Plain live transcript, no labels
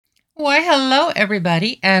Why, hello,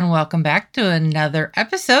 everybody, and welcome back to another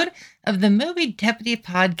episode of the Movie Deputy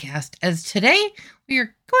Podcast. As today, we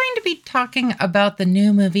are going to be talking about the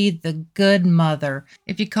new movie, The Good Mother.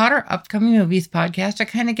 If you caught our upcoming movies podcast, I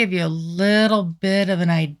kind of give you a little bit of an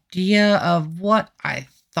idea of what I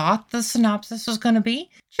thought the synopsis was going to be,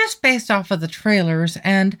 just based off of the trailers.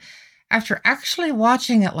 And after actually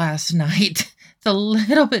watching it last night, it's a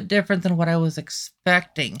little bit different than what I was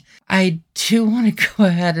expecting. I do want to go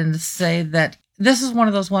ahead and say that this is one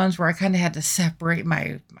of those ones where I kind of had to separate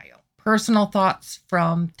my personal thoughts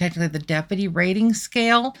from technically the deputy rating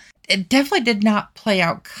scale. It definitely did not play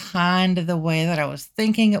out kind of the way that I was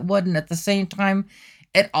thinking it would. And at the same time,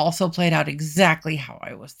 it also played out exactly how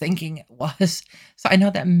I was thinking it was. So I know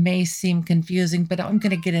that may seem confusing, but I'm going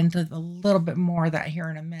to get into a little bit more of that here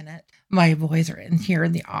in a minute. My boys are in here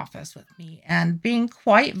in the office with me and being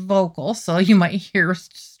quite vocal, so you might hear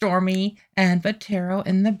Stormy and Vatero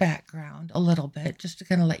in the background a little bit, just to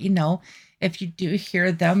kind of let you know if you do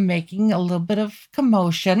hear them making a little bit of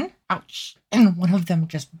commotion. Ouch. And one of them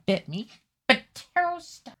just bit me. Vatero,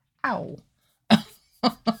 stop. Ow.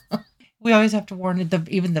 We always have to warn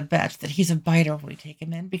even the vet that he's a biter when we take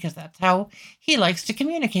him in, because that's how he likes to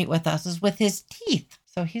communicate with us, is with his teeth.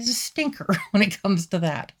 So he's a stinker when it comes to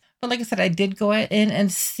that. But like I said, I did go in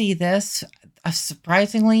and see this.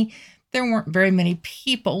 Surprisingly, there weren't very many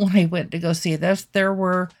people when I went to go see this.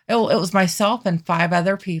 It was myself and 5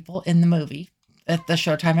 other people in the movie at the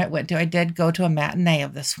showtime I went to. I did go to a matinee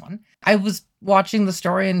of this one. I was watching the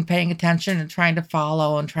story and paying attention and trying to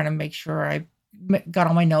follow and trying to make sure I got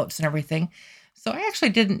all my notes and everything. So I actually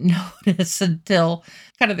didn't notice until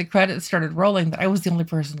kind of the credits started rolling that I was the only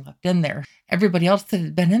person left in there. Everybody else that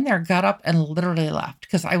had been in there got up and literally left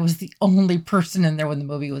because I was the only person in there when the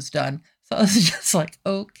movie was done. So I was just like,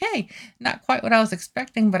 okay, not quite what I was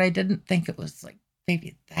expecting, but I didn't think it was like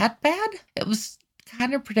maybe that bad. It was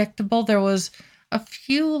kind of predictable. There was a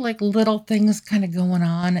few like little things kind of going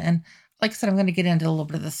on, and like I said, I'm going to get into a little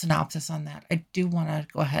bit of the synopsis on that. I do want to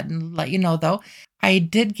go ahead and let you know, though, I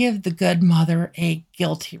did give The Good Mother a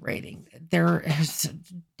guilty rating. There is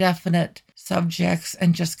definite subjects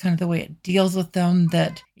and just kind of the way it deals with them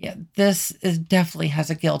that, yeah, definitely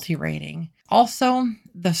has a guilty rating. Also,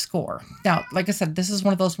 the score. Now, like I said, this is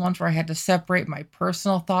one of those ones where I had to separate my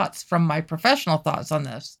personal thoughts from my professional thoughts on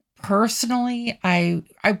this. Personally, I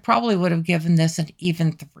probably would have given this an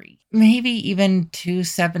even 3, maybe even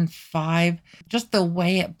 2.75. Just the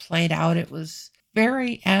way it played out, it was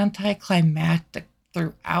very anticlimactic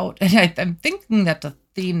throughout. And I'm thinking that's a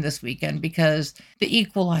theme this weekend because The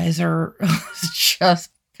Equalizer was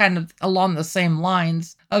just kind of along the same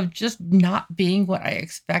lines of just not being what I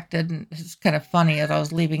expected. And it's kind of funny, as I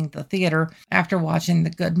was leaving the theater after watching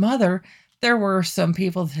The Good Mother, there were some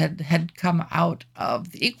people that had come out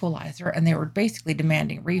of The Equalizer and they were basically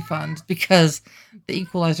demanding refunds because The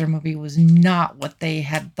Equalizer movie was not what they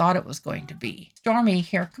had thought it was going to be. Stormy,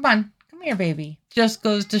 here, come here, baby. Just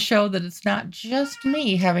goes to show that it's not just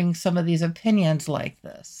me having some of these opinions like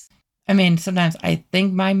this. I mean, sometimes I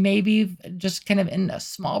think mine may be just kind of in a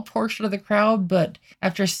small portion of the crowd, but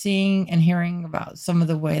after seeing and hearing about some of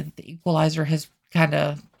the way that The Equalizer has kind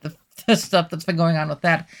of the stuff that's been going on with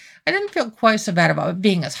that, I didn't feel quite so bad about it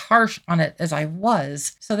being as harsh on it as I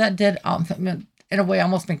was. So that did, in a way,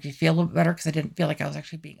 almost make me feel a little bit better because I didn't feel like I was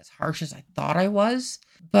actually being as harsh as I thought I was.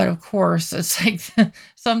 But of course, it's like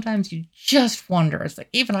sometimes you just wonder. It's like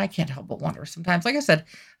even I can't help but wonder sometimes. Like I said,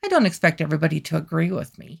 I don't expect everybody to agree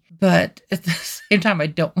with me. But at the same time, I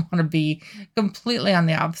don't want to be completely on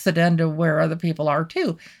the opposite end of where other people are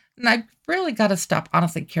too. And I really got to stop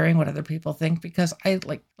honestly caring what other people think, because I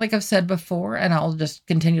like I've said before, and I'll just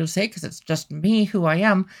continue to say because it's just me, who I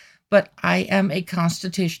am, but I am a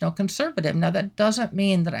constitutional conservative. Now, that doesn't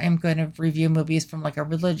mean that I am going to review movies from like a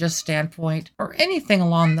religious standpoint or anything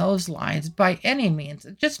along those lines by any means.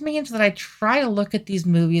 It just means that I try to look at these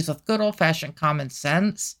movies with good old-fashioned common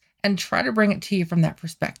sense and try to bring it to you from that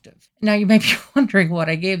perspective. Now, you may be wondering what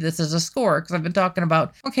I gave this as a score, because I've been talking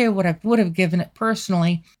about, okay, what I would have given it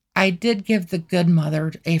personally. I did give The Good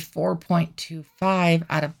Mother a 4.25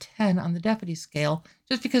 out of 10 on the deputy scale,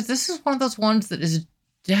 just because this is one of those ones that is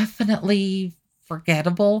definitely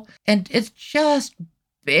forgettable, and it's just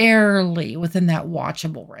barely within that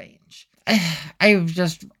watchable range.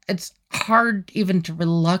 It's hard even to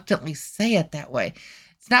reluctantly say it that way.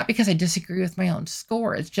 It's not because I disagree with my own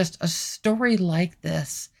score. It's just a story like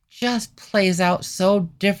this just plays out so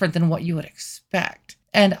different than what you would expect.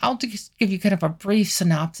 And I'll just give you kind of a brief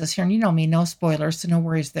synopsis here. And you know me, no spoilers, so no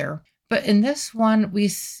worries there. But in this one, we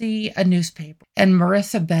see a newspaper. And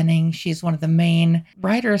Marissa Benning, she's one of the main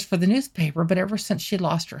writers for the newspaper. But ever since she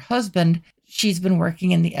lost her husband, she's been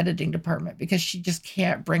working in the editing department because she just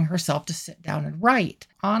can't bring herself to sit down and write.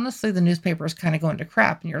 Honestly, the newspaper is kind of going to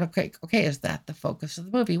crap. And you're like, okay, is that the focus of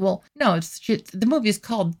the movie? Well, no, the movie is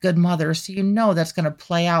called Good Mother. So you know that's going to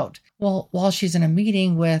play out. Well, while she's in a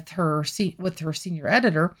meeting with her senior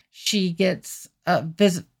editor, she gets a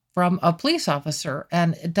visit from a police officer,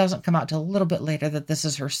 and it doesn't come out till a little bit later that this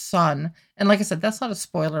is her son. And like I said, that's not a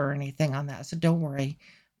spoiler or anything on that, so don't worry.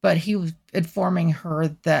 But he was informing her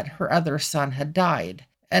that her other son had died.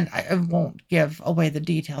 And I won't give away the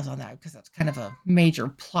details on that because that's kind of a major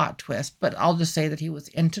plot twist, but I'll just say that he was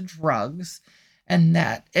into drugs and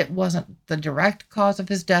that it wasn't the direct cause of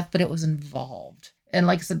his death, but it was involved. And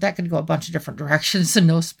like I said, that could go a bunch of different directions, so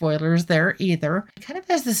no spoilers there either. Kind of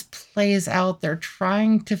as this plays out, they're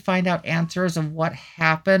trying to find out answers of what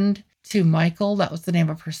happened to Michael. That was the name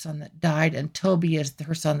of her son that died, and Toby is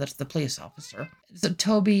her son that's the police officer. So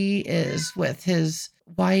Toby is with his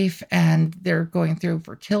wife, and they're going through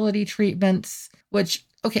fertility treatments, which,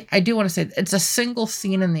 okay, I do want to say it's a single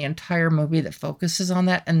scene in the entire movie that focuses on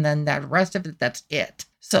that, and then that rest of it, that's it.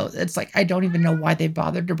 So it's like, I don't even know why they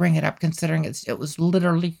bothered to bring it up, considering it was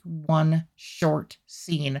literally one short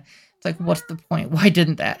scene. It's like, what's the point? Why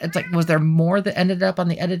didn't that? It's like, was there more that ended up on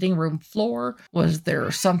the editing room floor? Was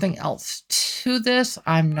there something else to this?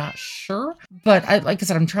 I'm not sure. But like I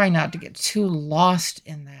said, I'm trying not to get too lost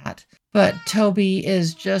in that. But Toby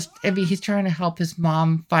is he's trying to help his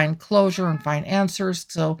mom find closure and find answers.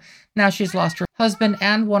 So now she's lost her husband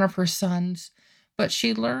and one of her sons. But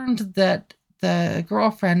she learned that the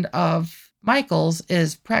girlfriend of Michael's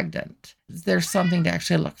is pregnant. There's something to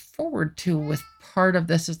actually look forward to with part of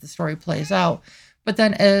this as the story plays out. But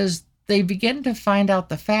then as they begin to find out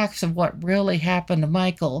the facts of what really happened to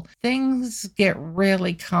Michael, things get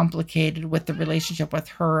really complicated with the relationship with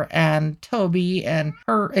her and Toby and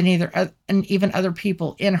her and even other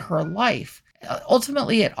people in her life.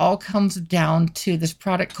 Ultimately, it all comes down to this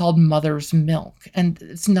product called Mother's Milk. And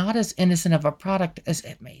it's not as innocent of a product as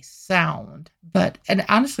it may sound. And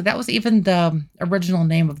honestly, that was even the original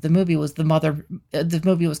name of the movie the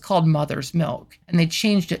movie was called Mother's Milk. And they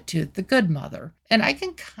changed it to The Good Mother. And I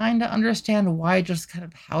can kind of understand why, just kind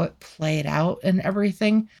of how it played out and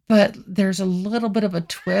everything. But there's a little bit of a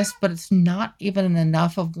twist, but it's not even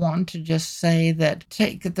enough of one to just say that,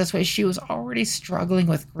 take it this way, she was already struggling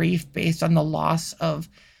with grief based on the loss of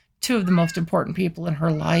two of the most important people in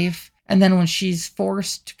her life. And then when she's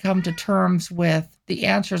forced to come to terms with the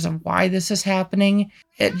answers of why this is happening,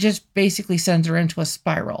 it just basically sends her into a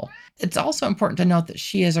spiral. It's also important to note that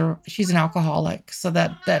she's an alcoholic. So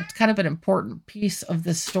that's kind of an important piece of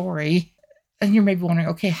the story. And you're maybe wondering,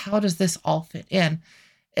 okay, how does this all fit in?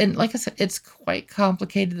 And like I said, it's quite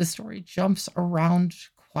complicated. The story jumps around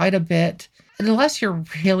quite a bit. And unless you're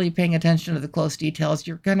really paying attention to the close details,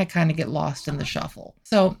 you're going to kind of get lost in the shuffle.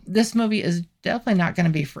 So this movie is definitely not going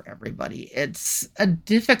to be for everybody. It's a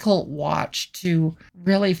difficult watch to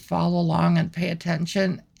really follow along and pay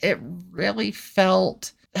attention. It really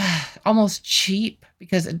felt almost cheap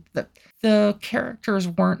because the characters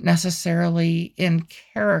weren't necessarily in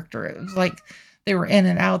character. It was like they were in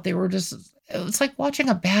and out. It was like watching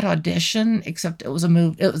a bad audition, except it was a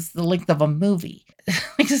movie. It was the length of a movie.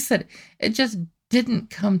 Like I said, it just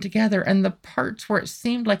didn't come together. And the parts where it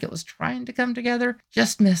seemed like it was trying to come together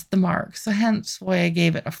just missed the mark. So hence why I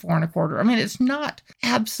gave it a 4.25. I mean, it's not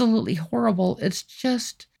absolutely horrible. It's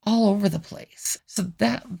just all over the place. So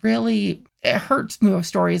that really, it hurts me with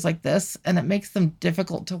stories like this, and it makes them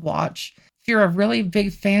difficult to watch. If you're a really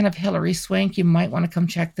big fan of Hilary Swank, you might want to come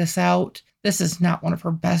check this out. This is not one of her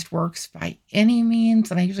best works by any means,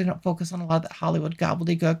 and I usually don't focus on a lot of that Hollywood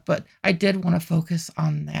gobbledygook, but I did want to focus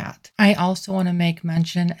on that. I also want to make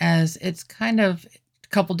mention, as it's kind of a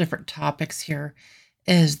couple different topics here,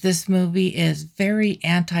 is this movie is very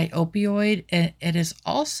anti-opioid, and it is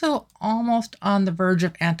also almost on the verge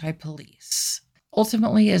of anti-police.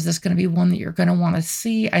 Ultimately, is this going to be one that you're going to want to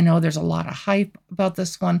see? I know there's a lot of hype about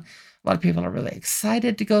this one. A lot of people are really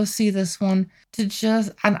excited to go see this one.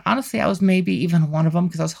 And honestly, I was maybe even one of them,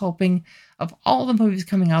 because I was hoping of all the movies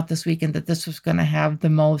coming out this weekend that this was going to have the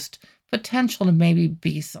most potential to maybe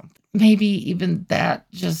be something. Maybe even that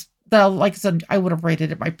like I said, I would have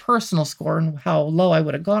rated it my personal score, and how low I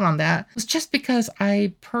would have gone on that was just because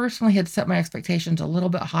I personally had set my expectations a little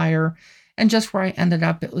bit higher. And just where I ended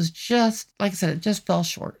up, it was just, like I said, it just fell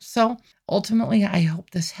short. So ultimately, I hope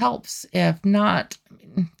this helps. If not,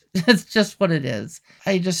 it's just what it is.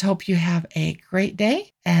 I just hope you have a great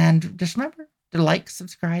day. And just remember, to like,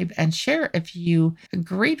 subscribe, and share if you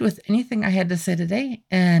agreed with anything I had to say today.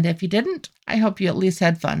 And if you didn't, I hope you at least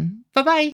had fun. Bye-bye.